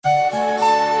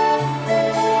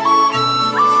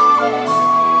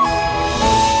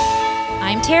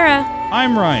Tara.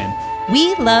 I'm Ryan.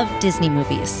 We love Disney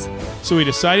movies. So we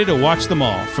decided to watch them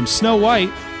all, from Snow White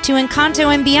to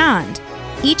Encanto and beyond.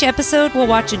 Each episode will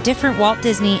watch a different Walt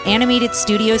Disney Animated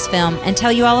Studios film and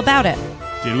tell you all about it.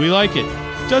 Did we like it?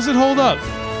 Does it hold up?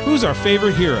 Who's our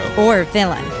favorite hero? Or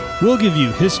villain. We'll give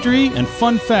you history and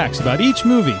fun facts about each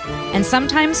movie. And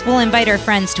sometimes we'll invite our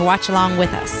friends to watch along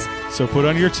with us. So put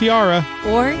on your tiara.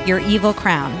 Or your evil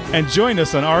crown. And join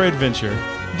us on our adventure.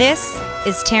 This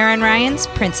is Tara and Ryan's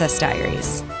Princess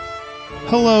Diaries.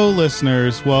 Hello,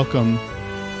 listeners. Welcome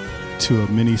to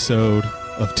a mini-sode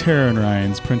of Tara and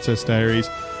Ryan's Princess Diaries.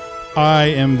 I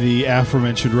am the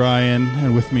aforementioned Ryan,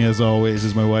 and with me, as always,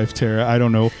 is my wife, Tara. I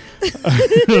don't know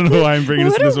why I'm bringing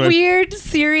us this way. What a weird,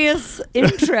 serious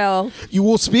intro.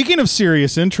 Well, speaking of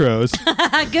serious intros.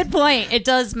 Good point. It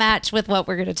does match with what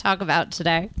we're going to talk about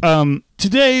today.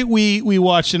 Today, we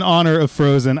watched in honor of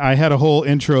Frozen. I had a whole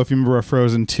intro, if you remember, a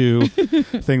Frozen 2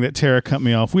 thing that Tara cut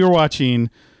me off. We were watching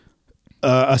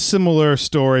a similar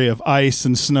story of ice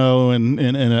and snow in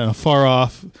a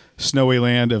far-off snowy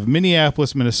land of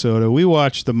Minneapolis, Minnesota. We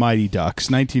watched The Mighty Ducks,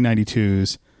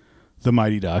 1992's The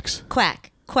Mighty Ducks. Quack,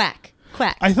 quack,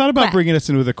 quack. I thought about quack. bringing us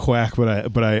in with a quack, but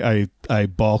I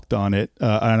balked on it,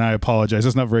 and I apologize.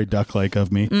 That's not very duck-like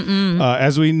of me.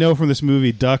 As we know from this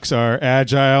movie, ducks are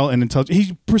agile and intelligent.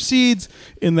 He proceeds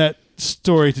in that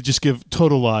story to just give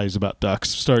total lies about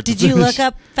ducks. Did you look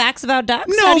up facts about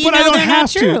ducks? No, but I don't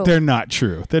have true? to. They're not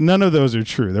true. None of those are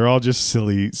true. They're all just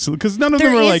silly because none of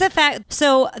them are like.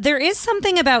 So there is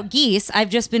something about geese. I've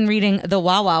just been reading The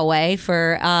Wawa Way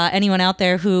for anyone out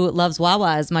there who loves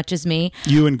Wawa as much as me.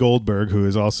 Ewan Goldberg, who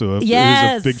is also who's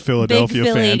a big Philadelphia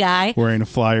Philly fan, guy, wearing a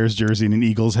Flyers jersey and an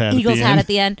Eagles hat. At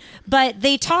the end. But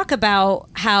they talk about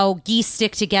how geese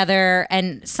stick together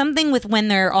and something with when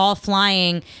they're all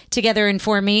flying together in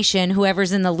formation,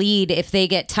 whoever's in the lead, if they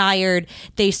get tired,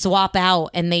 they swap out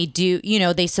and they do,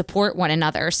 they support one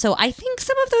another. So I think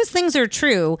some of those things are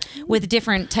true with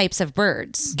different types of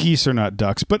birds. Geese are not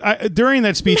ducks. But during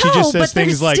that speech, he just says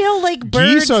things like, still like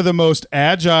birds. Geese are the most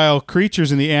agile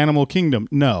creatures in the animal kingdom.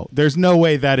 No, there's no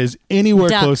way that is anywhere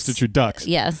close to true. Ducks.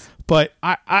 Yes. But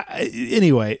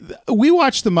anyway, we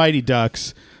watched The Mighty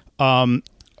Ducks.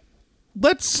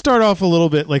 Let's start off a little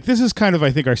bit. Like, this is kind of,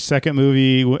 I think, our second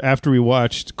movie after we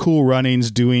watched Cool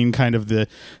Runnings doing kind of the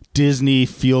Disney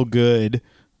feel-good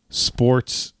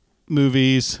sports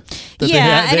movies.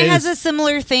 And it has a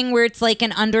similar thing where it's like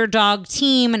an underdog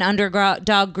team, an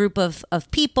underdog group of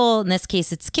people. In this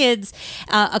case, it's kids.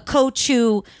 A coach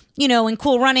who, in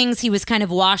Cool Runnings, he was kind of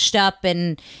washed up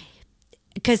and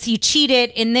because he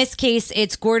cheated. In this case,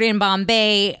 it's Gordon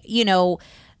Bombay,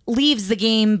 leaves the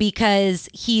game because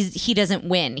he doesn't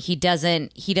win. He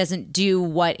doesn't do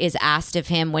what is asked of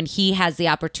him when he has the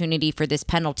opportunity for this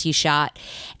penalty shot.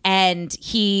 And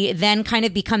he then kind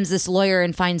of becomes this lawyer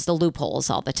and finds the loopholes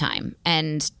all the time.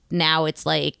 And now it's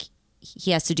like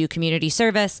he has to do community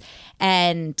service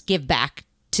and give back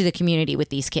to the community with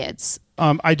these kids.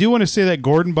 I do want to say that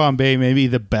Gordon Bombay may be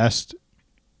the best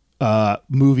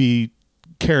movie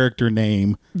character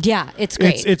name. Yeah, it's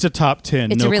great. It's a top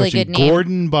 10. It's no a really question. good name.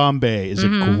 Gordon Bombay is a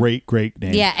great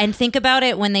name. Yeah, and think about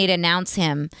it when they'd announce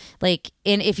him. Like,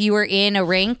 if you were in a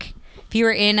rink, if you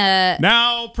were in a...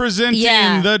 Now presenting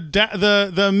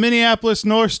the Minneapolis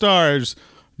North Stars,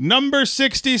 number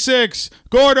 66,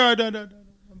 Gordon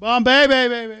Bombay,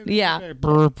 baby. Yeah. It's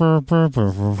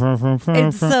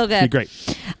so good. Great.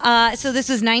 So this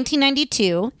was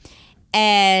 1992,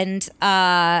 and...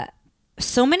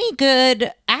 so many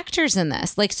good actors in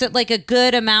this, like a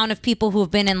good amount of people who have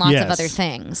been in lots of other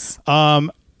things.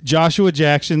 Joshua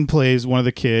Jackson plays one of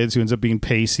the kids who ends up being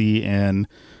Pacey in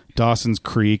Dawson's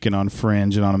Creek and on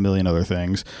Fringe and on a million other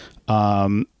things.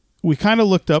 We kind of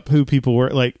looked up who people were.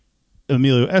 Like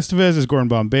Emilio Estevez is Gordon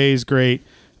Bombay is great.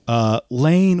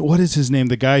 Lane, what is his name?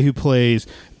 The guy who plays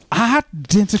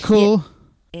Identical.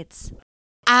 It's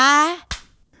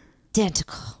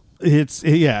Identical. It's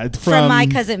from My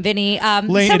Cousin Vinny.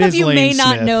 Some of you may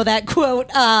not know that quote.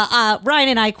 Ryan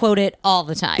and I quote it all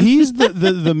the time. He's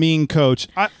the mean coach.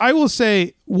 I will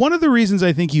say one of the reasons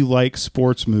I think you like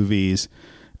sports movies,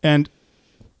 and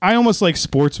I almost like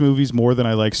sports movies more than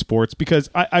I like sports, because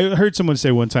I heard someone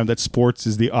say one time that sports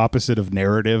is the opposite of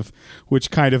narrative, which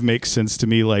kind of makes sense to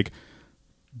me. Like,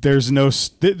 there's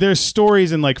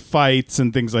stories and like fights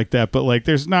and things like that, but like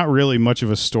there's not really much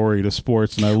of a story to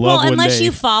sports. And I love unless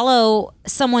you follow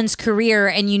someone's career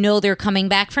and they're coming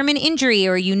back from an injury,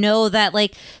 or that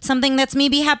like something that's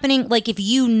maybe happening, like if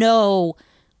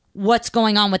what's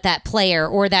going on with that player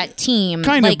or that team.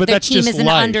 Kind of, but their that's team just is an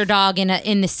life. underdog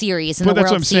in the series, in But the that's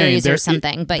what World I'm saying. Series or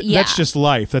something. But yeah, that's just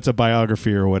life. That's a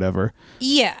biography or whatever.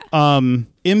 Yeah.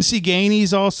 MC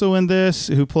Gainey's also in this,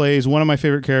 who plays one of my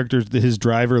favorite characters, his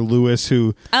driver, Lewis,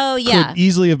 who could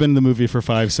easily have been in the movie for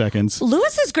 5 seconds.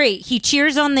 Lewis is great. He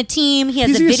cheers on the team. He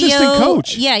has He's a the video. assistant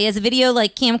coach. Yeah, he has a video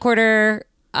like camcorder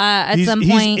at some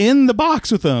point. He's in the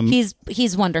box with them. He's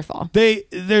wonderful.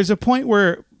 There's a point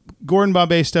where Gordon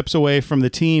Bombay steps away from the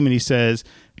team and he says,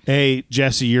 "Hey,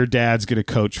 Jesse, your dad's going to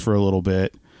coach for a little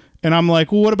bit." And I'm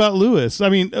like, well, what about Lewis? I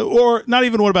mean, or not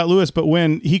even what about Lewis, but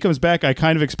when he comes back, I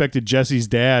kind of expected Jesse's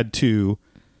dad to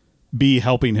be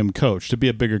helping him coach, to be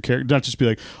a bigger character, not just be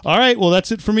like, all right, well,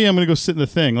 that's it for me. I'm going to go sit in the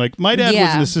thing. Like, my dad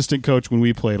was an assistant coach when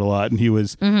we played a lot, and he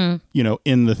was, in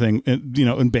the thing,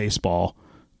 in baseball,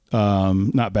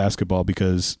 not basketball,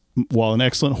 because while an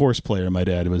excellent horse player, my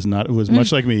dad was not. It was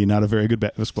much like me, not a very good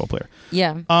basketball player.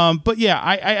 Yeah. But yeah,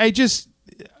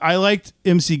 I liked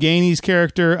MC Gainey's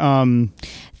character.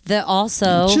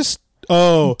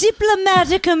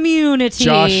 Diplomatic immunity.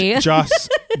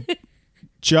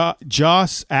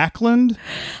 Joss Ackland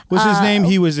was his name.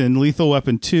 He was in Lethal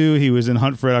Weapon 2. He was in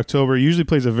Hunt for Red October. He usually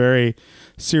plays a very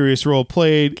serious role.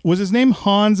 Was his name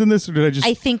Hans in this, or did I just...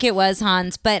 I think it was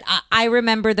Hans, but I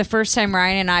remember the first time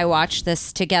Ryan and I watched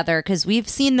this together, because we've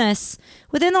seen this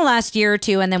within the last year or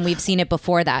two, and then we've seen it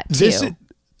before that too.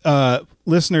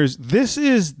 Listeners, this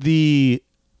is the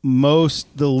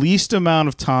least amount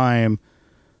of time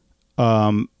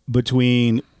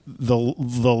between the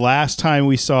last time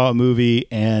we saw a movie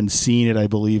and seeing it, I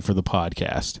believe, for the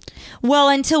podcast. Well,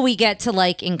 until we get to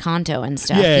like Encanto and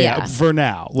stuff. Yeah. For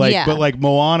now. But like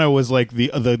Moana was like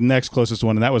the next closest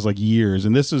one, and that was like years.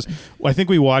 And this was, I think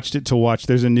we watched it to watch.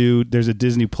 There's a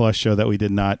Disney Plus show that we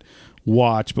did not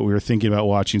watch, but we were thinking about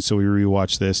watching, so we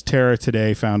rewatched this. Tara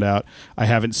today found out I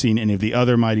haven't seen any of the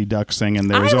other Mighty Ducks thing, and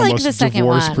there was almost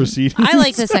divorce proceedings. I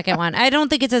like the second one. I don't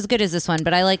think it's as good as this one,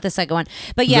 but I like the second one.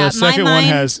 But yeah, the second one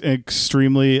has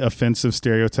extremely offensive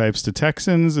stereotypes to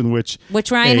Texans, in which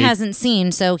Ryan hasn't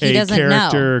seen, so he doesn't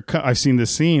know. I've seen the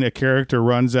scene. A character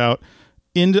runs out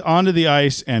onto the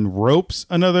ice and ropes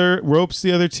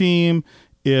the other team.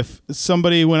 If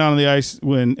somebody went on the ice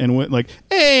and went like,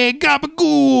 "Hey,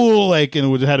 gabagool," like,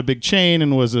 and had a big chain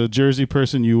and was a Jersey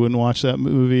person, you wouldn't watch that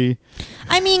movie.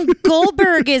 I mean,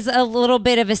 Goldberg is a little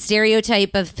bit of a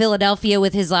stereotype of Philadelphia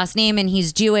with his last name, and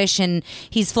he's Jewish, and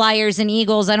he's Flyers and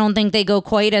Eagles. I don't think they go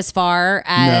quite as far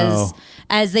as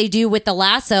they do with the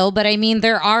lasso, but I mean,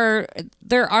 there are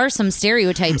some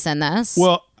stereotypes in this.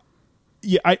 Well,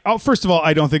 yeah. First of all,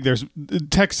 I don't think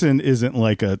Texan isn't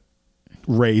like a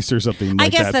race or something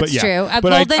like that. I guess that's true.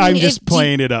 But I'm just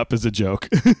playing it up as a joke.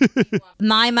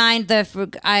 My mind,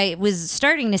 I was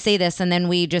starting to say this, and then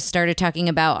we just started talking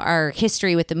about our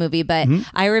history with the movie, but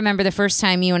I remember the first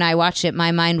time you and I watched it,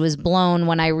 my mind was blown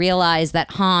when I realized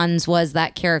that Hans was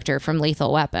that character from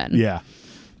Lethal Weapon. Yeah.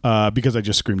 Because I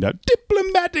just screamed out,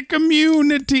 "Diplomatic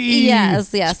immunity!"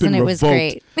 Yes, and it was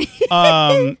great.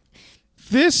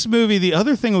 This movie, the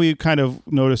other thing we kind of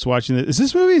noticed watching it is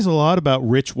this movie is a lot about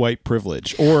rich white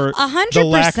privilege, or 100%. The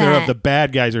lack thereof. The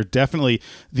bad guys are definitely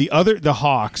the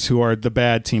Hawks, who are the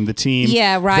bad team, the team.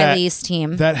 Yeah, Riley's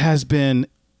team. That has been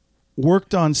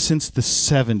worked on since the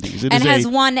 70s. And has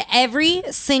won every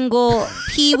single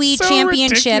Pee Wee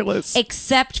championship ridiculous.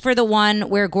 Except for the one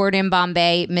where Gordon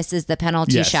Bombay misses the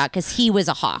penalty shot, because he was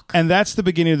a Hawk. And that's the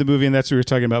beginning of the movie, and that's what we were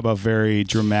talking about very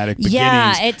dramatic beginnings.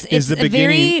 Yeah, it's the beginning.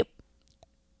 Very...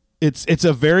 It's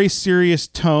a very serious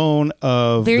tone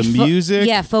of the music.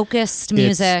 Focused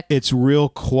music. It's real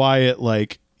quiet,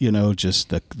 like, just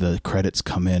the credits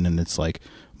come in and it's like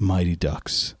Mighty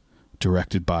Ducks,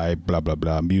 directed by blah blah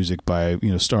blah, music by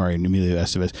starring Emilio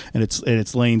Estevez, and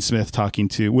it's Lane Smith talking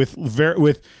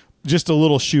with just a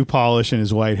little shoe polish in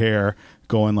his white hair,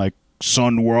 going like,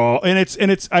 "Son, we're all," and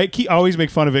it's I always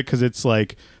make fun of it because it's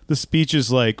like. The speech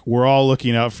is like, "We're all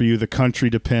looking out for you. The country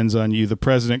depends on you. The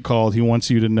president called. He wants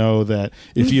you to know that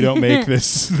if you don't make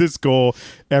this goal,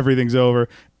 everything's over."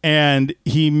 And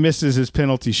he misses his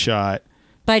penalty shot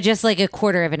by just like a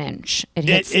quarter of an inch. It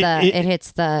hits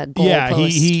the goal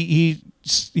post. He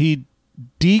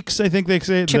dekes, I think they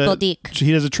say. Triple deke.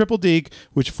 He does a triple deke,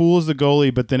 which fools the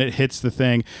goalie, but then it hits the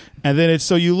thing. And then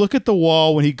so you look at the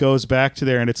wall when he goes back to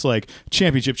there, and it's like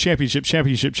championship,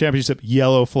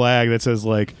 yellow flag that says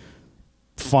like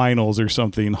finals or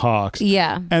something, Hawks.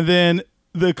 Yeah. And then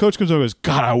the coach comes over and goes,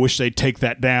 "God, I wish they'd take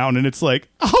that down." And it's like,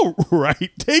 "Oh,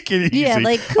 right, take it easy." Yeah,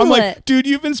 like, cool. I'm like, dude,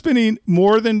 you've been spending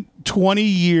more than 20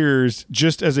 years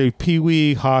just as a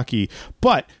pee-wee hockey.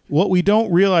 But what we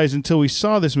don't realize until we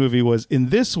saw this movie was, in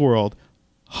this world,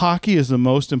 hockey is the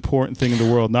most important thing in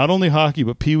the world. Not only hockey,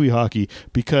 but Pee Wee hockey,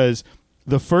 because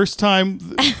the first time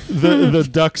the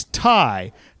Ducks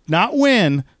tie, not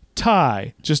win,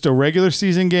 tie, just a regular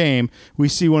season game, we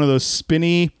see one of those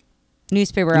spinny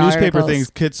newspaper things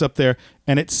kits up there,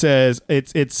 and it says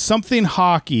it's something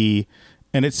hockey,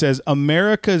 and it says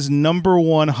America's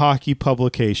 #1 hockey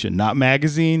publication, not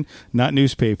magazine, not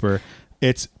newspaper.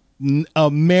 It's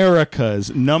America's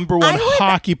 #1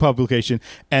 hockey publication,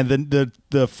 and the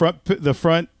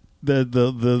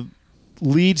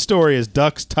lead story is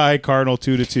Ducks tie Cardinal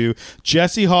 2-2.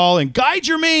 Jesse Hall and Guy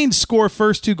Germain score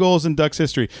first 2 goals in Ducks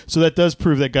history. So that does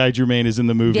prove that Guy Germain is in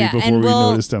the movie before we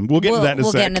noticed him. We'll get into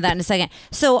that in a second.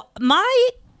 So my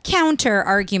counter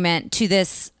argument to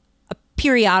this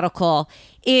periodical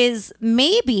is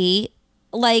maybe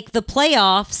like the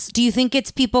playoffs. Do you think it's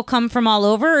people come from all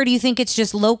over, or do you think it's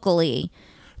just locally?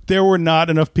 There were not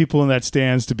enough people in that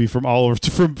stands to be from all over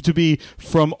to be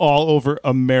from all over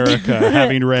America.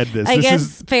 Having read this, I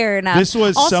guess fair enough. This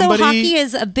was also somebody, hockey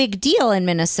is a big deal in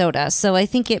Minnesota, so I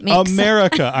think it makes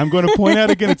America. sense. I'm going to point out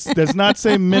again. It does not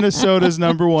say Minnesota's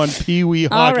 #1 Pee Wee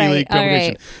Hockey League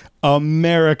publication.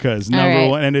 America's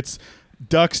 #1, and it's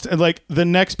Ducks. And like the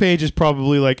next page is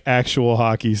probably like actual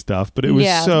hockey stuff, but it was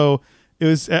so. It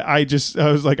was. I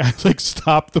was like,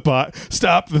 stop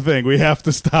the thing. We have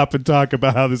to stop and talk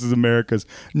about how this is America's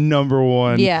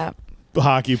 #1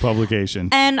 hockey publication.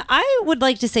 And I would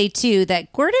like to say too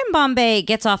that Gordon Bombay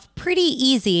gets off pretty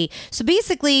easy. So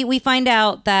basically, we find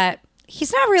out that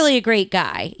he's not really a great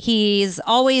guy. He's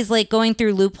always like going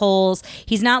through loopholes.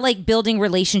 He's not like building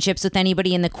relationships with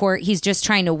anybody in the court. He's just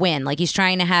trying to win. Like he's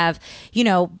trying to have,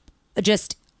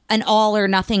 just an all or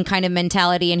nothing kind of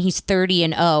mentality, and he's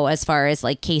 30-0 as far as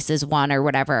like cases won or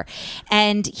whatever.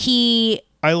 And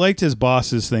I liked his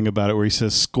boss's thing about it where he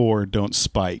says score, don't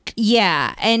spike.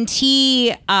 Yeah, and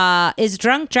he is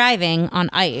drunk driving on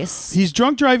ice. He's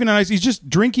drunk driving on ice. He's just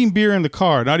drinking beer in the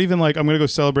car. Not even like, I'm going to go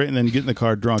celebrate and then get in the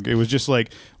car drunk. It was just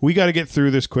like, we got to get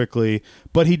through this quickly.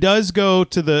 But he does go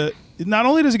to not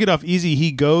only does he get off easy,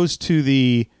 he goes to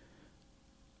the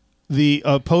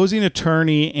opposing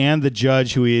attorney and the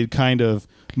judge who he had kind of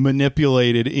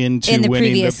manipulated into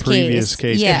winning the previous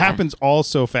case. Yeah. It happens all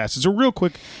so fast. It's a real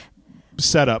quick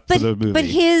setup for the movie. But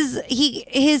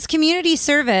his community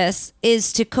service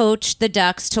is to coach the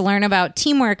Ducks to learn about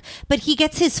teamwork, but he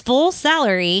gets his full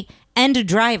salary and a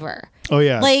driver. Oh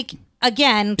yeah. Like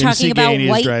again, talking about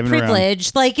white privilege,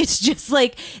 around. Like it's just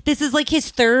like this is like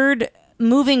his third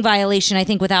moving violation, I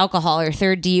think, with alcohol, or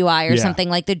third DUI or something.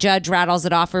 Like the judge rattles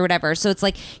it off or whatever. So it's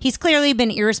like he's clearly been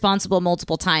irresponsible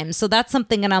multiple times. So that's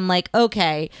something, and I'm like,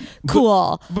 okay,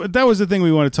 cool. But that was the thing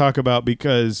we want to talk about,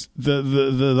 because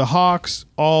the Hawks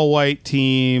all white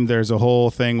team. There's a whole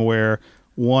thing where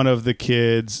one of the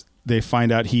kids, they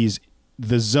find out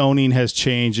the zoning has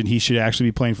changed and he should actually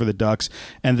be playing for the Ducks,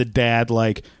 and the dad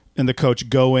and the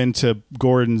coach go into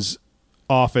Gordon's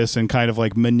office and kind of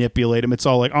like manipulate him. It's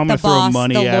all like, I'm going to throw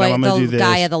money at him. I'm going to do this. The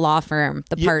guy of the law firm,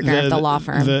 the partner of the law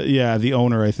firm. The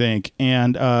owner, I think.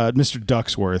 And Mr.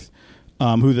 Ducksworth,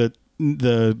 who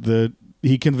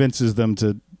he convinces them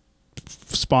to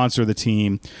sponsor the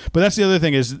team. But that's the other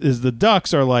thing is the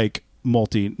Ducks are like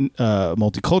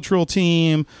multicultural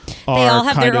team. They all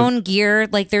have their own gear.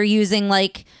 Like they're using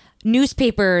like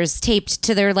newspapers taped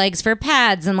to their legs for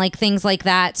pads and like things like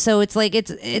that. So it's like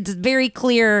it's very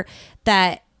clear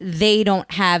that they don't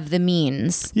have the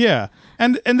means. Yeah.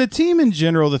 And the team in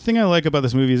general, the thing I like about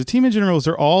this movie is the team in general is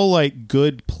they're all like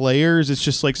good players. It's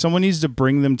just like someone needs to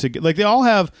bring them together. Like they all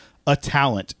have a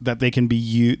talent that can be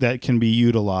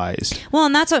utilized. Well,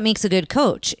 and that's what makes a good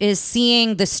coach, is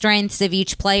seeing the strengths of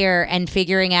each player and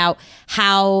figuring out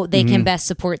how they can best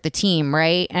support the team,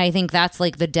 right? And I think that's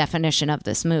like the definition of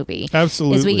this movie.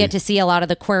 Absolutely. Is we get to see a lot of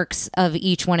the quirks of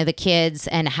each one of the kids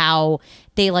and how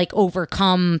they like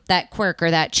overcome that quirk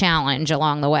or that challenge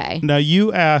along the way. Now,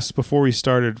 you asked before we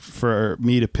started for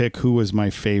me to pick who was my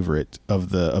favorite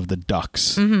of the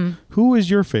Ducks. Mm-hmm. Who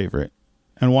was your favorite?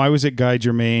 And why was it Guy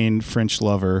Germain, French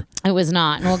lover? It was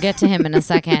not. And we'll get to him in a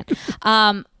second.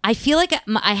 I feel like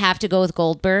I have to go with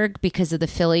Goldberg because of the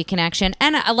Philly connection.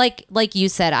 And like you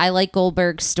said, I like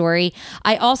Goldberg's story.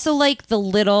 I also like the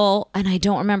little, and I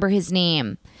don't remember his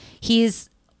name.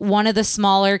 He's one of the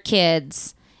smaller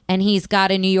kids, and he's got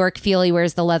a New York feel. He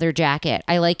wears the leather jacket.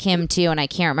 I like him too, and I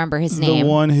can't remember his name.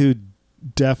 The one who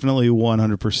definitely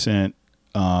 100%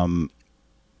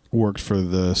 worked for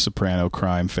the Soprano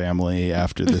crime family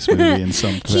after this movie in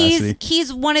some capacity.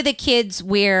 He's one of the kids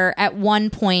where at one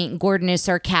point Gordon is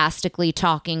sarcastically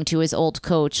talking to his old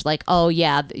coach, like, "Oh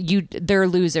yeah, they're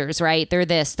losers, right? They're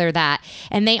this, they're that,"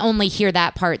 and they only hear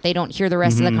that part. They don't hear the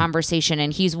rest of the conversation.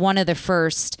 And he's one of the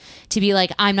first to be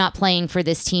like, "I'm not playing for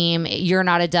this team. You're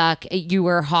not a Duck. You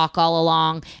were a Hawk all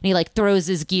along." And he like throws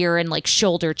his gear and like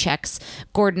shoulder checks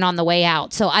Gordon on the way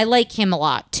out. So I like him a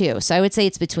lot too. So I would say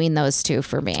it's between those two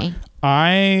for me.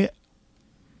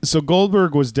 So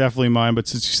Goldberg was definitely mine, but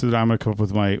since you said that, I'm going to come up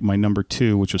with my number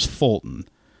 2, which was Fulton.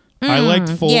 I liked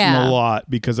Fulton a lot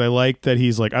because I liked that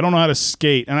he's like, I don't know how to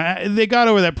skate. And they got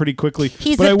over that pretty quickly.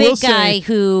 He's a big guy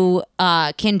who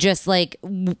can just like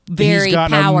very he's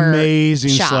got power an amazing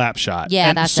shot. Slap shot. Yeah,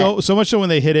 and that's so much so when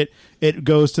they hit it, it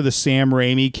goes to the Sam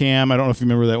Raimi cam. I don't know if you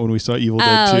remember that when we saw Evil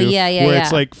Dead 2. Where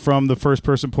it's like from the first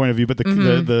person point of view, but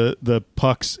the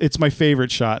pucks. It's my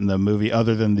favorite shot in the movie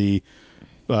other than the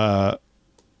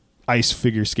ice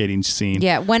figure skating scene.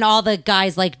 Yeah, when all the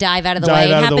guys like dive out of the way.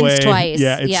 It happens twice.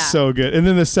 Yeah, it's so good. And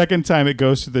then the second time it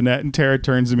goes through the net, and Tara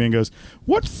turns to me and goes,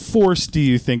 "What force do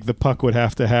you think the puck would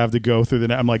have to go through the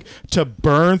net?" I'm like, "To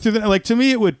burn through the net." Like, to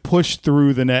me, it would push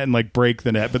through the net and like break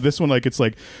the net. But this one, like, it's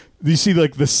like you see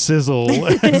like the sizzle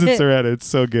as it's around it. It's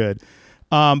so good.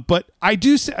 But I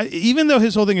do, even though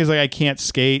his whole thing is like I can't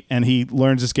skate, and he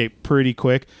learns to skate pretty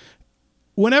quick.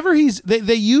 Whenever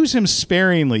they use him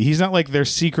sparingly. He's not like their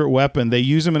secret weapon. They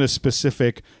use him in a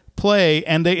specific play,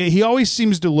 and he always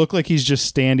seems to look like he's just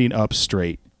standing up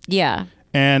straight. Yeah.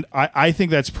 And I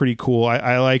think that's pretty cool.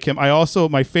 I like him. I also,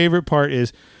 my favorite part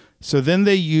is, so then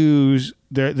they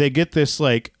get this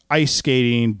like ice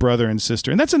skating brother and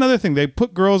sister. And that's another thing. They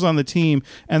put girls on the team,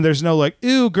 and there's no like,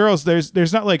 ew, girls.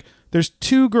 There's not like, there's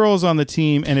 2 girls on the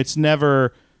team, and it's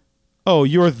never, oh,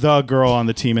 you're the girl on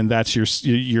the team, and that's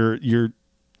your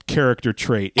character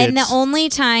trait. And the only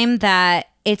time that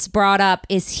it's brought up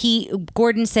is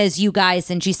Gordon says you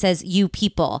guys and she says you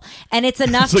people, and it's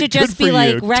enough to just be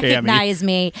like, recognize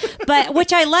Tammy. Me, but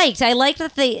which I liked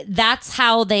that that's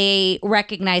how they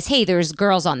recognize, hey, there's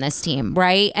girls on this team,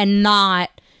 right? And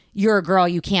not you're a girl,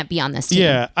 you can't be on this team.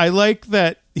 Yeah, I like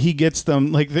that he gets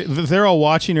them like they're all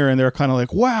watching her and they're kind of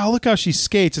like, wow, look how she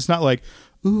skates. It's not like,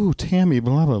 ooh, Tammy,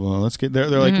 blah blah blah, let's get there.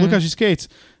 They're like, look how she skates.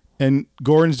 And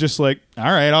Gordon's just like, all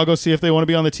right, I'll go see if they want to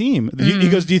be on the team. He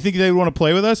goes, do you think they want to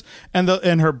play with us? And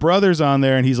her brother's on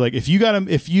there, and he's like,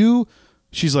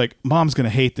 she's like, Mom's going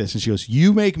to hate this. And she goes,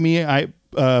 you make me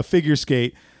figure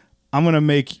skate. I'm going to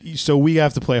make, so we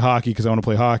have to play hockey because I want to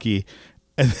play hockey.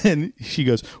 And then she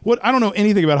goes, what? I don't know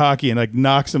anything about hockey. And like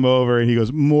knocks him over, and he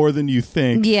goes, more than you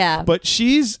think. Yeah. But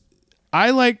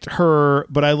I liked her,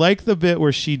 but I like the bit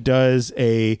where she does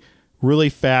a really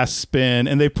fast spin,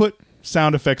 and they put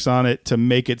sound effects on it to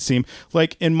make it seem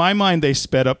like, in my mind, they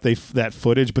sped up that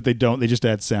footage, but they don't. They just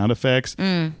add sound effects,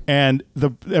 and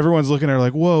everyone's looking at her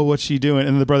like, "Whoa, what's she doing?"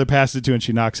 And the brother passes it to her, and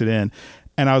she knocks it in,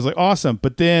 and I was like, "Awesome!"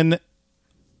 But then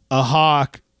a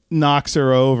hawk knocks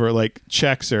her over, like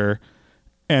checks her,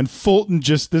 and Fulton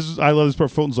I love this part.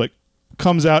 Fulton's like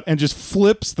comes out and just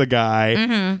flips the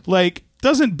guy, like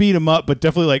doesn't beat him up, but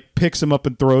definitely like picks him up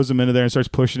and throws him into there and starts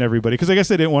pushing everybody, because I guess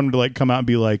they didn't want him to like come out and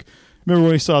be like. Remember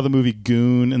when we saw the movie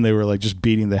Goon and they were like just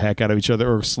beating the heck out of each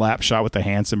other, or Slapshot with the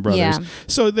Hanson brothers? Yeah.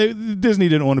 So Disney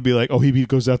didn't want to be like, oh, he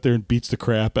goes out there and beats the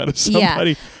crap out of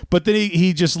somebody. Yeah. But then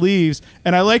he just leaves.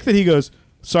 And I like that he goes,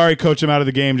 sorry, coach, I'm out of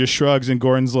the game, just shrugs. And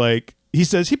Gordon's like, he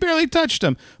says he barely touched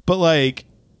him. But like,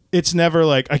 it's never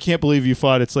like, I can't believe you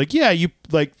fought. It's like, yeah, you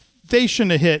like, they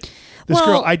shouldn't have hit this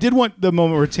girl. I did want the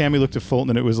moment where Tammy looked at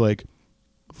Fulton and it was like,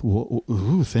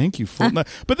 ooh, thank you, Fulton.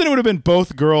 But then it would have been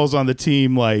both girls on the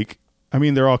team, like, I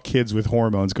mean, they're all kids with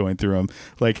hormones going through them,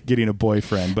 like getting a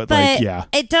boyfriend. But like, yeah.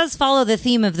 It does follow the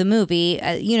theme of the movie.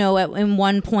 In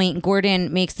one point,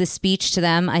 Gordon makes this speech to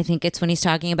them. I think it's when he's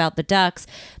talking about the Ducks.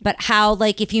 But how,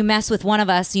 like, if you mess with one of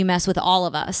us, you mess with all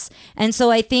of us. And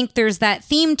so I think there's that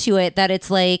theme to it that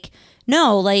it's like,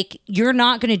 no, like, you're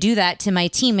not going to do that to my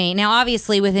teammate. Now,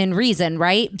 obviously within reason,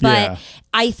 right? But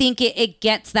I think it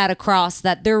gets that across,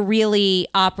 that they're really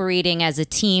operating as a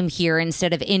team here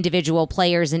instead of individual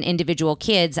players and individual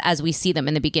kids as we see them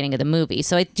in the beginning of the movie.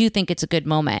 So I do think it's a good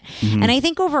moment. And I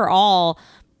think overall,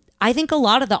 I think a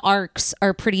lot of the arcs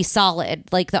are pretty solid.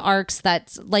 Like the arcs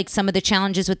that's like some of the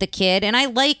challenges with the kid. And I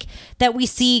like that we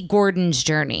see Gordon's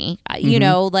journey,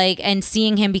 and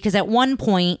seeing him, because at one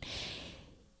point,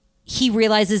 he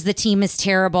realizes the team is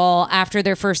terrible. After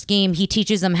their first game, he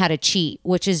teaches them how to cheat,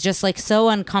 which is just like so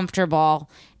uncomfortable.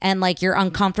 And like, you're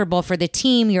uncomfortable for the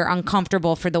team. You're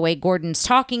uncomfortable for the way Gordon's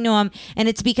talking to him. And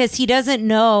it's because he doesn't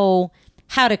know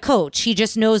how to coach. He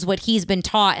just knows what he's been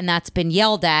taught, and that's been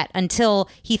yelled at, until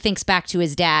he thinks back to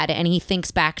his dad and he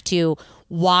thinks back to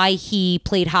why he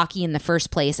played hockey in the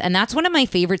first place. And that's one of my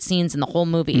favorite scenes in the whole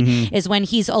movie, is when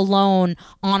he's alone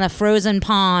on a frozen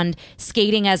pond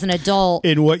skating as an adult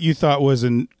in what you thought was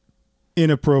an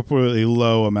inappropriately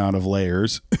low amount of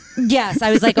layers. Yes,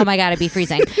 I was like, oh my god, it'd be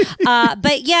freezing.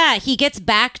 But yeah, he gets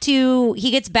back to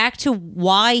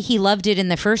why he loved it in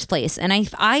the first place. And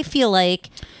I feel like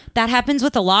that happens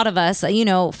with a lot of us,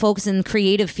 folks in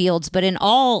creative fields, but in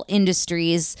all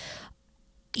industries.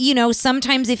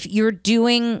 Sometimes if you're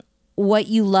doing what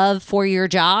you love for your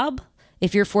job,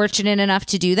 if you're fortunate enough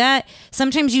to do that,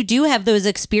 sometimes you do have those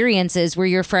experiences where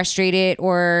you're frustrated,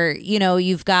 or,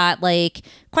 you've got like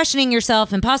questioning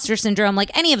yourself, imposter syndrome,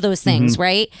 like any of those things,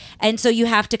 right? And so you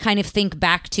have to kind of think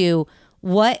back to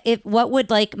what would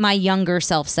like my younger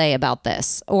self say about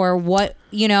this, or what,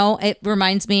 it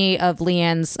reminds me of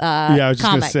Leanne's I was just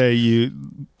comic. going to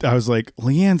say I was like,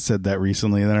 Leanne said that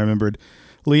recently. And then I remembered,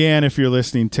 Leanne, if you're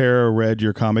listening, Tara read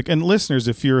your comic. And listeners,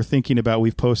 if you're thinking about,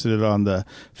 we've posted it on the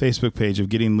Facebook page of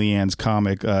getting Leanne's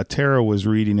comic. Tara was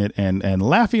reading it and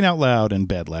laughing out loud in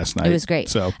bed last night. It was great.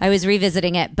 So I was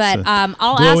revisiting it. But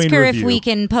I'll ask her if we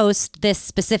can post this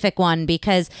specific one,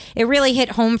 because it really hit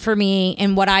home for me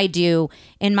in what I do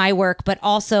in my work. But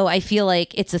also I feel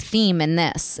like it's a theme in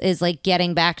this, is like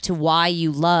getting back to why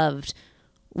you loved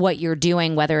what you're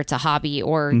doing, whether it's a hobby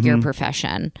or your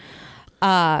profession.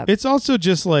 It's also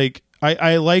just like,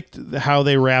 I liked how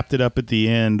they wrapped it up at the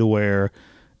end, where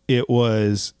it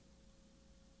was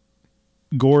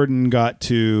Gordon got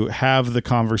to have the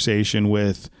conversation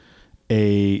with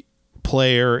a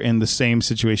player in the same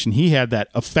situation he had that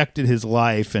affected his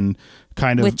life, and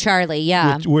kind of with Charlie,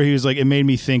 yeah, where he was like, it made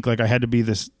me think like I had to be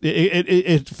this.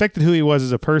 It affected who he was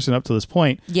as a person up to this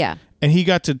point. Yeah. And he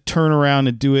got to turn around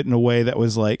and do it in a way that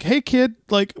was like, hey, kid,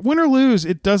 like win or lose,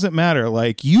 it doesn't matter.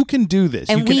 Like you can do this.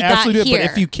 And you can we absolutely got do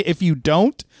it. here. But if you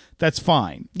don't, that's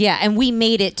fine. Yeah, and we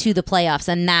made it to the playoffs,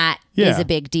 and that is a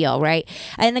big deal, right?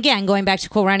 And again, going back to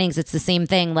Cool Runnings, it's the same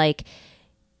thing. Like,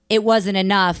 it wasn't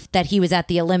enough that he was at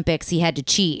the Olympics; he had to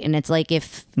cheat, and it's like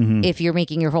if you're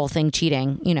making your whole thing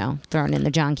cheating, throwing in the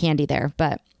John Candy there.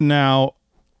 But now,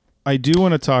 I do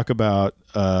want to talk about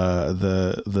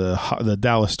the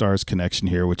Dallas Stars connection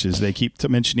here, which is they keep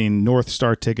mentioning North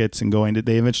Star tickets and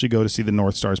they eventually go to see the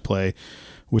North Stars play,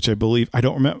 which I believe, I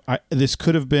don't remember, this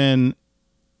could have been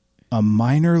a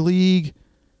minor league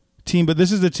team, but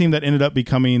this is the team that ended up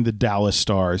becoming the Dallas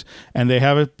Stars. And they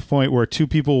have a point where two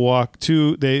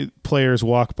players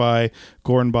walk by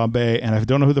Gordon Bombay, and I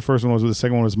don't know who the first one was, but the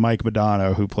second one was Mike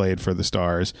Madonna, who played for the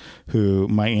Stars, who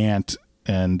my aunt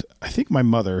and I think my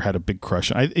mother had a big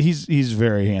crush on. He's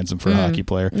very handsome for a hockey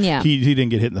player. Yeah. He didn't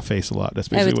get hit in the face a lot. That's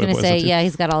basically what it was. I was going to say, yeah,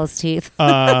 he's got all his teeth.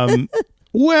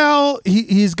 Well,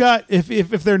 he's got,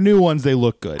 if they're new ones, they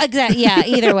look good. Exactly. Yeah.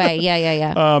 Either way.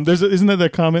 Yeah. Isn't that the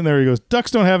comment there? He goes, ducks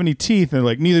don't have any teeth, and they're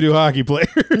like, neither do hockey players.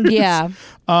 Yeah.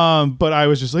 But I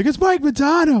was just like, it's Mike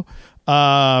Madonna.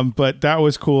 But that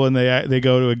was cool, and they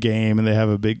go to a game and they have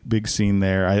a big scene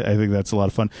there. I think that's a lot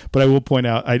of fun. But I will point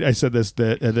out, I said this,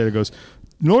 that it goes,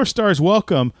 North Stars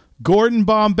welcome Gordon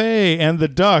Bombay and the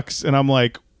Ducks, and I'm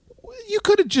like, Gordon, you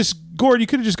could have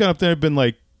just gone up there and been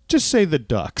like, just say the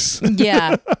Ducks.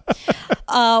 Yeah.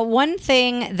 One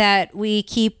thing that we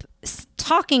keep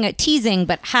teasing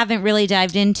but haven't really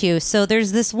dived into. So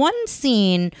there's this one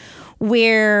scene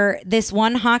where this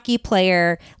one hockey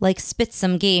player like spits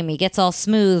some game. He gets all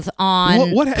smooth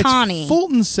on Connie.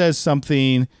 Fulton says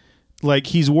something like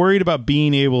he's worried about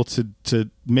being able to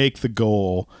make the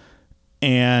goal,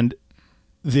 and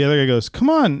the other guy goes, "Come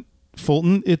on,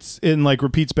 Fulton!" And like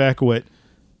repeats back what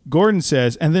Gordon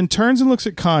says, and then turns and looks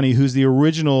at Connie, who's the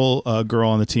original girl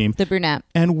on the team, the brunette,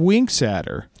 and winks at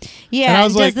her. Yeah,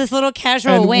 and does this little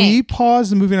casual wink. We pause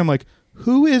the movie, and I'm like,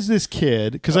 who is this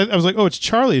kid? Because I was like, oh, it's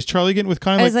Charlie. Is Charlie getting with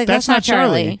Connie? I was like, that's not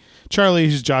Charlie. Charlie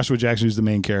is Joshua Jackson, who's the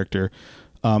main character.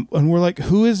 And we're like,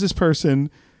 who is this person?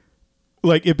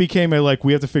 Like, it became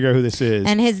we have to figure out who this is.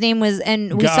 And his name was,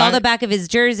 and we saw the back of his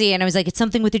jersey, and I was like, it's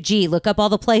something with a G. Look up all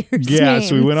the players' names.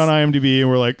 So we went on IMDb, and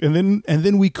we're like, and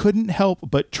then we couldn't help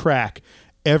but track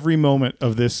every moment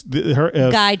of this.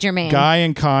 Guy Germain. Guy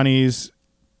and Connie's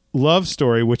love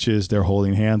story, which is they're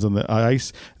holding hands on the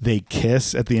ice. They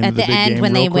kiss at the end of the big game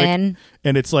when they quick, win.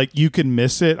 and it's like you can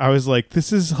miss it. I was like,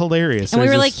 this is hilarious. And we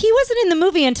were like, he wasn't in the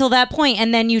movie until that point,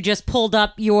 and then you just pulled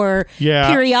up your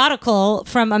periodical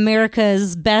from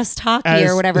America's Best Hockey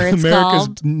or whatever it's America's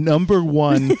called. number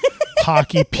one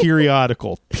hockey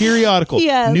periodical,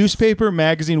 Yes. newspaper,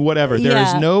 magazine, whatever. There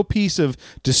is no piece of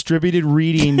distributed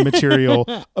reading material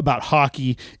about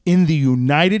hockey in the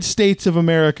United States of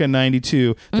America in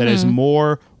 92 that is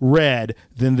more read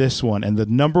than this one. And the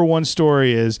number one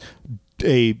story is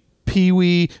a Pee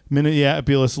Wee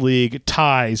Minneapolis League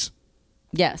ties.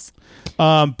 Yes.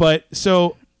 But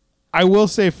so I will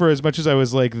say, for as much as I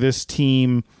was like, this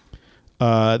team,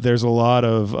 there's a lot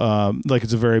of like,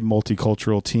 it's a very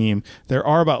multicultural team. There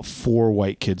are about 4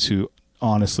 white kids who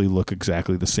honestly look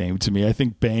exactly the same to me. I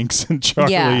think Banks and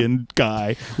Charlie and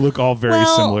Guy look all very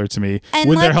similar to me,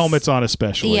 with their helmets on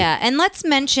especially. Yeah, and let's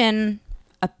mention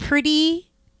a pretty...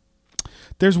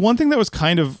 There's one thing that was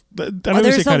kind of, I don't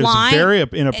know, say kind of, very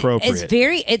inappropriate.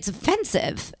 It's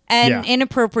offensive and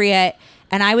inappropriate.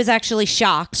 And I was actually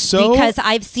shocked because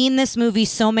I've seen this movie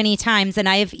so many times and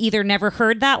I've either never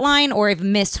heard that line or I've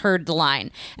misheard the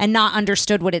line and not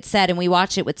understood what it said. And we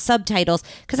watch it with subtitles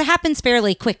because it happens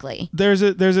fairly quickly. There's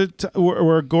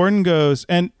where Gordon goes,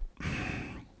 and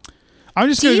I'm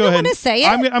just going to go ahead. Do you want to say it?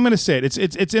 I'm going to say it.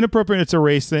 It's inappropriate. It's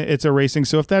a racing.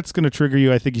 So if that's going to trigger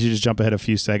you, I think you should just jump ahead a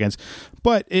few seconds.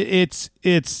 But it's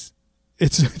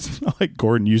not like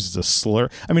Gordon uses a slur.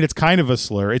 I mean, it's kind of a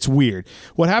slur. It's weird.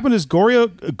 What happened is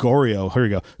Goreo. Here we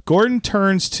go. Gordon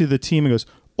turns to the team and goes,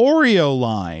 "Oreo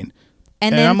line,"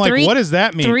 and then I'm like, "What does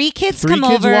that mean?" 3 kids come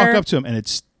over. 3 kids walk up to him, and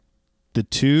it's the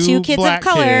 2 kids black of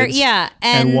color, kids,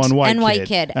 and 1 white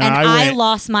kid. And I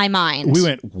lost my mind. We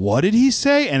went, "What did he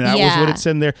say?" And that was what it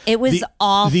said in there. It was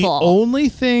awful. The only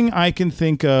thing I can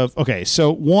think of, okay,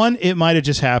 so one, it might have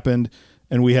just happened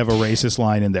and we have a racist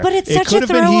line in there. But it's such a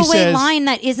throwaway line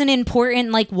that isn't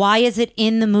important. Like, why is it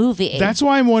in the movie? That's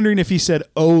why I'm wondering if he said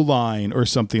O-line or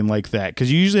something like that. Because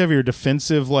you usually have your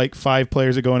defensive, like, 5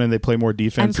 players that go in and they play more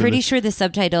defense. I'm pretty sure the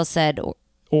subtitle said...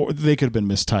 Or they could have been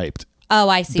mistyped. Oh,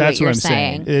 I see what you're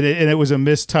saying. And it was a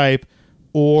mistype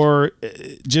or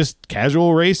just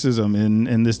casual racism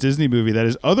in this Disney movie that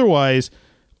is otherwise,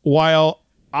 while...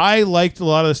 I liked a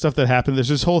lot of the stuff that happened. There's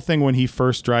this whole thing when he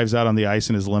first drives out on the ice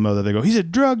in his limo that they go, "He's a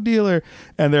drug dealer."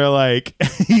 And they're like,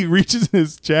 he reaches in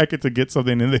his jacket to get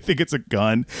something and they think it's a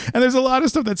gun. And there's a lot of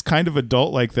stuff that's kind of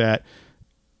adult like that.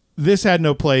 This had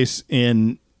no place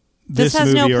in this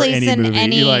movie no place or any in movie.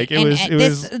 Any, like,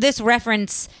 this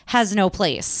reference has no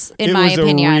place, in my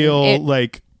opinion. It was a real,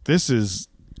 this is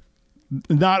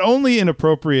not only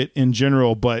inappropriate in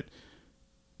general, but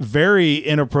very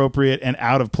inappropriate and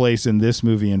out of place in this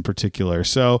movie in particular.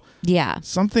 So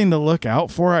something to look out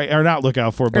for, or not look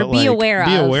out for, but be aware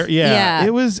of. Yeah.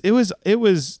 It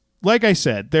was like I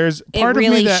said, there's part of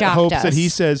me that hopes that he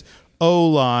says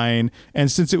O-line,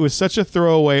 and since it was such a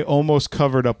throwaway, almost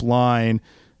covered up line,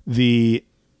 those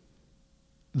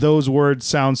words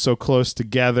sound so close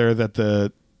together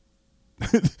that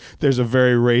there's a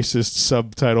very racist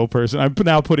subtitle person. I'm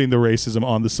now putting the racism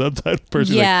on the subtitle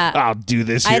person. Yeah, I'll do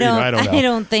this here. I don't know. I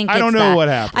don't think. I don't know what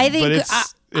happened. I think. But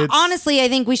it's honestly, I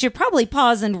think we should probably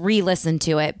pause and re-listen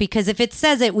to it, because if it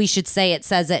says it, we should say it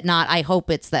says it. Not, I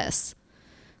hope it's this.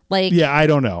 Like, yeah, I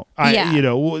don't know.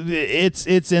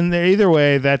 It's in there either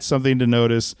way. That's something to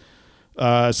notice.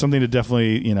 Something to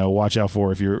definitely watch out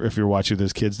for if you're watching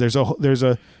those kids. There's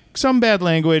some bad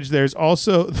language. There's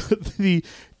also to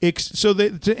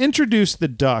introduce the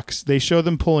ducks, they show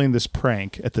them pulling this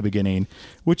prank at the beginning,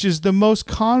 which is the most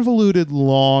convoluted,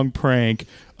 long prank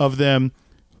of them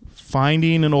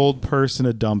finding an old purse in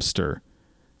a dumpster,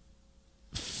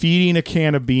 feeding a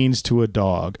can of beans to a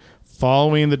dog,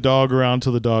 following the dog around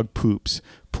till the dog poops,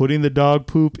 putting the dog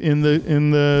poop in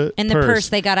the purse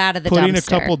they got out of the putting dumpster.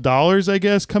 A couple dollars, I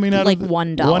guess, coming out like of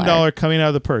 $1 coming out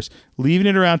of the purse, leaving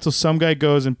it around till some guy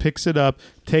goes and picks it up,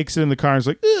 takes it in the car, and is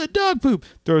like, dog poop,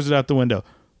 throws it out the window.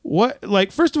 What?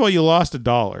 Like, first of all, you lost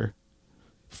 $1.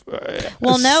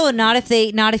 Well, no, not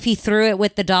if he threw it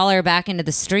with the $1 back into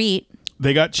the street.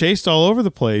 They got chased all over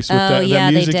the place with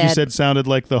that music you said sounded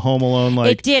like the Home Alone.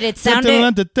 Like, it did. It sounded.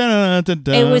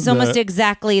 It was almost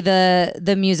exactly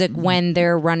the music when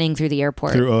they're running through the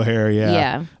airport. Through O'Hare,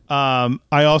 yeah.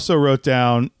 I also wrote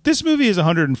down, this movie is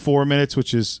 104 minutes,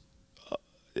 which is...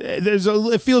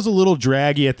 it feels a little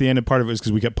draggy at the end, and part of it is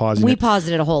because we kept pausing. We paused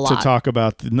it a whole lot to talk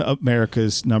about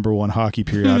America's #1 hockey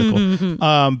periodical.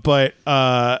 But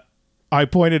I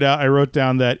pointed out, I wrote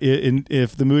down that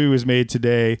if the movie was made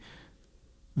today,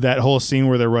 that whole scene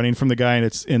where they're running from the guy and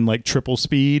it's in like triple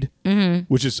speed,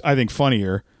 which is, I think,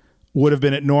 funnier, would have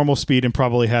been at normal speed and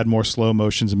probably had more slow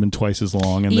motions and been twice as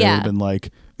long, and they would have been like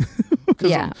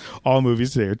because all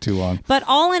movies today are too long. But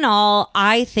all in all,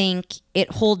 I think it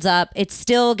holds up. It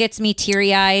still gets me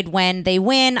teary-eyed when they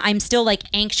win. I'm still like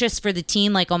anxious for the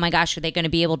team. Like, oh my gosh, are they going to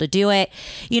be able to do it?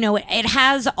 You know, it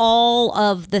has all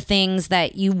of the things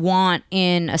that you want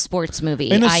in a sports movie.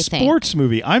 In a sports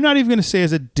movie. I'm not even going to say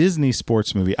as a Disney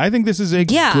sports movie. I think this is a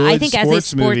good I think as a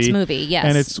sports movie. Yes.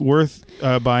 And it's worth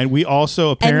buying. We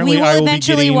also apparently and we will I will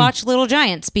eventually be watch Little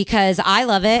Giants because I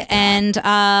love it, and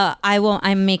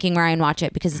I'm making Ryan watch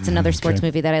it because it's another sports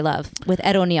movie that I love with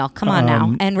Ed O'Neill. Come on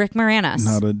now, and Rick Moranis.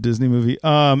 Not a Disney movie.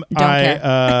 Don't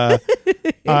care.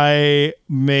 I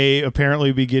may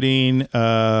apparently be getting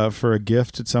for a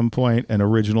gift at some point an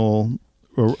original,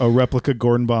 a replica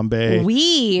Gordon Bombay.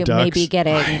 We Ducks. may be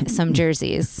getting some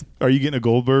jerseys. Are you getting a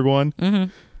Goldberg one? Mm-hmm.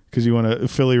 Because you want to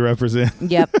Philly represent.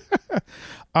 Yep.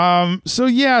 So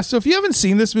if you haven't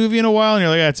seen this movie in a while and you're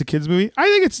like, it's a kid's movie, I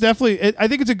think it's definitely, I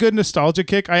think it's a good nostalgia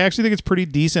kick. I actually think it's pretty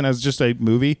decent as just a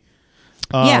movie.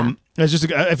 It's just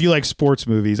if you like sports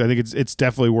movies, I think it's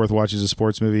definitely worth watching as a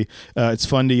sports movie. It's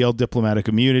fun to yell diplomatic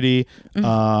immunity.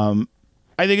 Mm-hmm.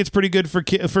 I think it's pretty good for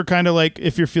kind of like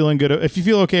if you're feeling good, if you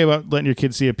feel okay about letting your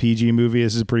kids see a PG movie,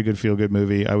 this is a pretty good feel good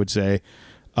movie, I would say.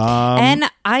 And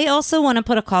I also want to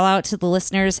put a call out to the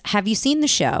listeners. Have you seen the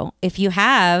show? If you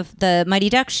have, the Mighty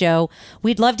Ducks show,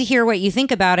 we'd love to hear what you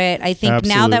think about it. I think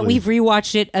now that we've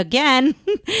rewatched it again,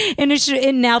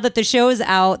 and now that the show is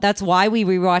out, that's why we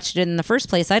rewatched it in the first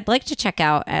place. I'd like to check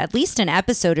out at least an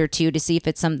episode or two to see if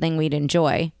it's something we'd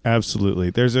enjoy.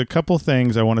 Absolutely. There's a couple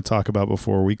things I want to talk about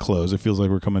before we close. It feels like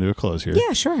we're coming to a close here.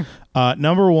 Yeah, sure.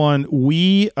 Number one,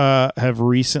 we have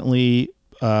recently...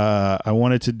 I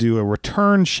wanted to do a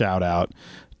return shout out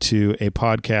to a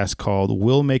podcast called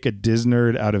 "We'll Make a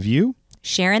Disnerd Out of You."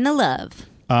 Sharing the love.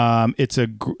 It's a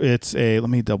let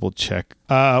me double check.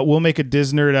 We'll Make a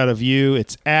Disnerd Out of You.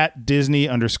 It's at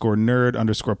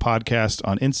Disney_nerd_podcast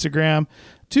on Instagram.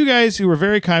 Two guys who were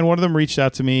very kind. One of them reached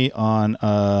out to me on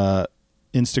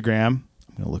Instagram. I'm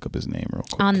gonna look up his name real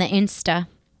quick. On the Insta.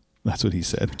 That's what he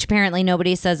said. Which apparently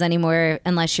nobody says anymore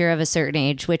unless you're of a certain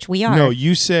age, which we are. No,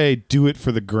 you say do it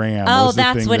for the gram. Oh,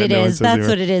 that's what it is. That's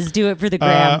what it is. Do it for the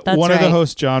gram. That's one right. of the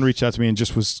hosts, John, reached out to me and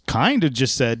just was kind of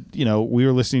just said, we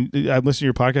were listening. I'm listening to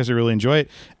your podcast. I really enjoy it.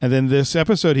 And then this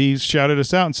episode, he shouted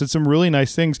us out and said some really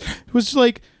nice things. It was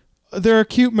like, they're a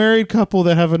cute married couple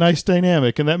that have a nice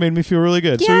dynamic. And that made me feel really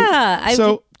good. Yeah.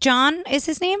 So John is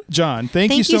his name? John.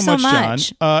 Thank you so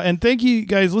much, John. And thank you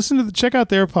guys. Check out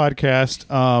their podcast.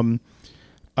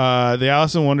 The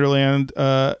Alice in Wonderland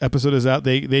episode is out.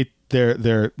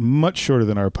 They're much shorter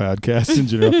than our podcast in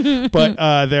general, but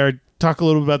they're talk a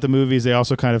little bit about the movies. They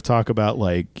also kind of talk about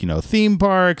theme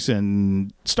parks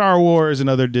and Star Wars and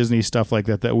other Disney stuff like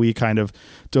that we kind of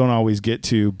don't always get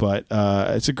to. But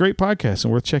it's a great podcast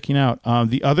and worth checking out.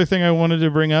 The other thing I wanted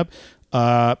to bring up.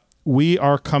 We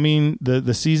are coming,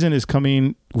 the season is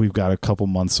coming. We've got a couple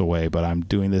months away, but I'm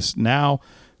doing this now.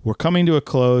 We're coming to a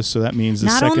close, so that means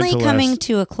not only coming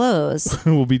to a close,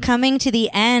 we'll be coming to the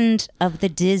end of the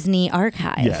Disney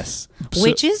archive. Yes.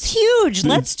 Which is huge.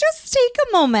 Let's just take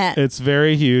a moment. It's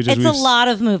very huge. It's a lot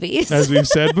of movies. As we've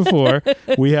said before,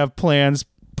 we have plans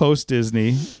post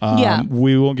Disney.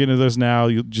 We won't get into those now.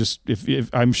 You just if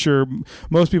I'm sure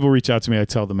most people reach out to me, I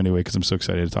tell them anyway because I'm so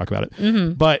excited to talk about it.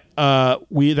 Mm-hmm. But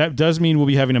that does mean we'll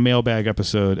be having a mailbag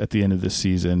episode at the end of this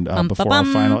season before our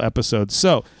final episode.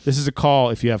 So this is a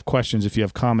call. If you have questions, if you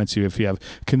have comments, if you have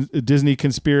Disney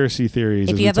conspiracy theories,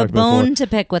 if you have a bone to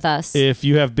pick with us, if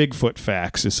you have Bigfoot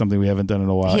facts, is something we haven't done in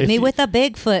a while. Hit me with a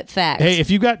Bigfoot fact. Hey,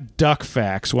 if you got duck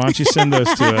facts, why don't you send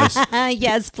those to us?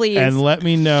 Yes, please. And let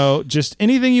me know just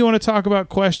anything you want to talk about,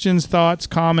 questions, thoughts,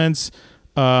 comments,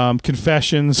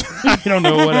 confessions. I don't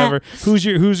know, whatever. Who's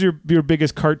your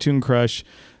biggest cartoon crush?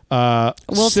 We'll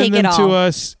send take it them all. to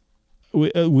us.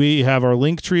 We have our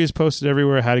link tree is posted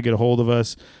everywhere. How to get a hold of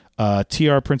us.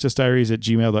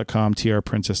 trprincessdiaries@gmail.com.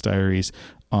 trprincessdiaries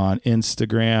on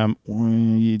Instagram.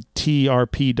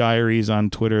 TRP Diaries on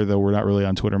Twitter, though we're not really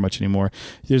on Twitter much anymore.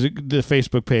 The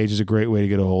Facebook page is a great way to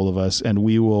get a hold of us, and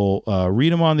we will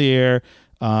read them on the air.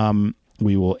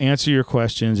 We will answer your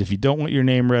questions. If you don't want your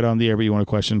name read on the air, but you want a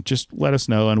question, just let us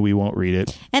know and we won't read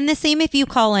it. And the same if you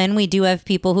call in. We do have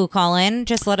people who call in.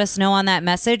 Just let us know on that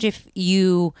message if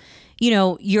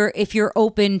if you're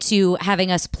open to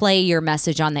having us play your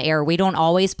message on the air. We don't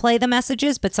always play the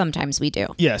messages, but sometimes we do.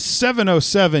 Yes,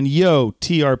 707 yo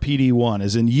TRPD1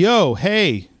 as in yo,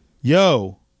 hey,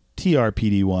 yo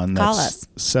TRPD1. Call us.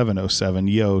 707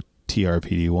 yo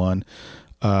TRPD1.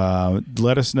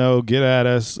 Let us know, get at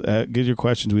us, get your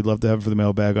questions. We'd love to have it for the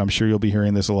mailbag. I'm sure you'll be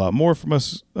hearing this a lot more from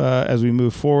us as we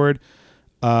move forward.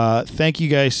 Thank you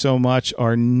guys so much.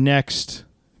 Our next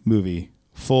movie,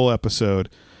 full episode.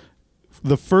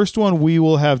 The first one we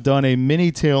will have done a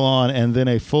MiniTale on, and then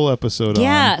a full episode on.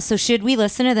 Yeah. So should we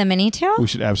listen to the MiniTale? We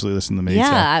should absolutely listen to the MiniTale.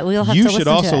 Yeah, we'll have you to should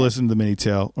listen also to it. listen to the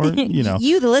MiniTale, or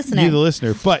you the listener. You the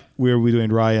listener. But we're doing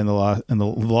Raya and the I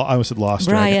almost said Lost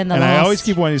Raya Dragon, and the I Lost. always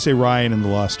keep wanting to say Ryan and the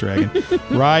Lost Dragon.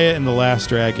 Raya and the Last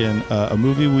Dragon, a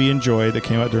movie we enjoyed that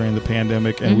came out during the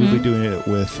pandemic, and we'll be doing it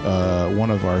with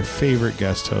one of our favorite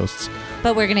guest hosts.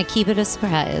 But we're gonna keep it a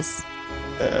surprise.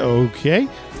 Okay,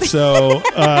 so.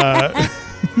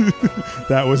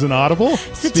 That was an audible.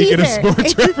 It's a Speaking teaser. of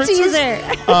sports It's references. a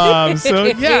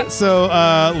teaser. So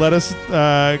let us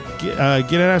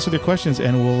get at us with your questions,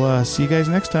 and we'll see you guys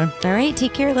next time. All right,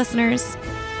 take care, listeners.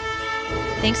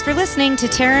 Thanks for listening to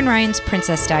Tara and Ryan's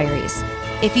Princess Diaries.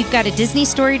 If you've got a Disney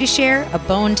story to share, a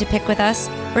bone to pick with us,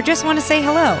 or just want to say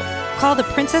hello, call the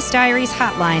Princess Diaries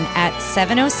hotline at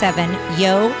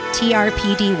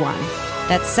 707-YO-TRPD1.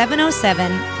 That's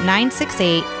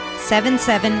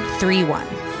 707-968-7731.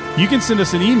 You can send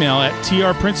us an email at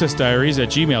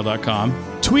trprincessdiaries@gmail.com,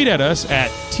 tweet at us at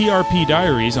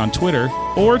trpdiaries on Twitter,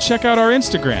 or check out our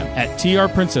Instagram at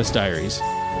trprincessdiaries.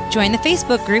 Join the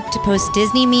Facebook group to post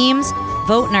Disney memes,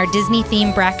 vote in our Disney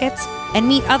theme brackets, and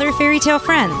meet other fairy tale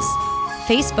friends.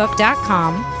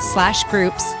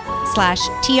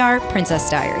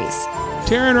 Facebook.com/groups/TRPrincessDiaries.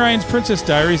 Tara and Ryan's Princess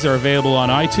Diaries are available on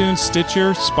iTunes,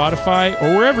 Stitcher, Spotify,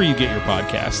 or wherever you get your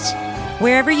podcasts.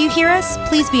 Wherever you hear us,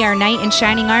 please be our knight in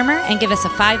shining armor and give us a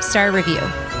 5-star review.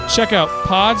 Check out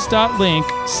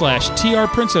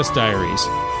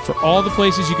pods.link/trprincessdiaries for all the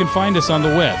places you can find us on the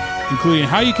web, including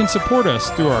how you can support us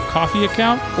through our Ko-fi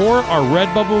account or our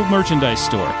Redbubble merchandise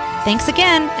store. Thanks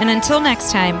again, and until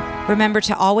next time, remember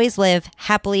to always live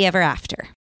happily ever after.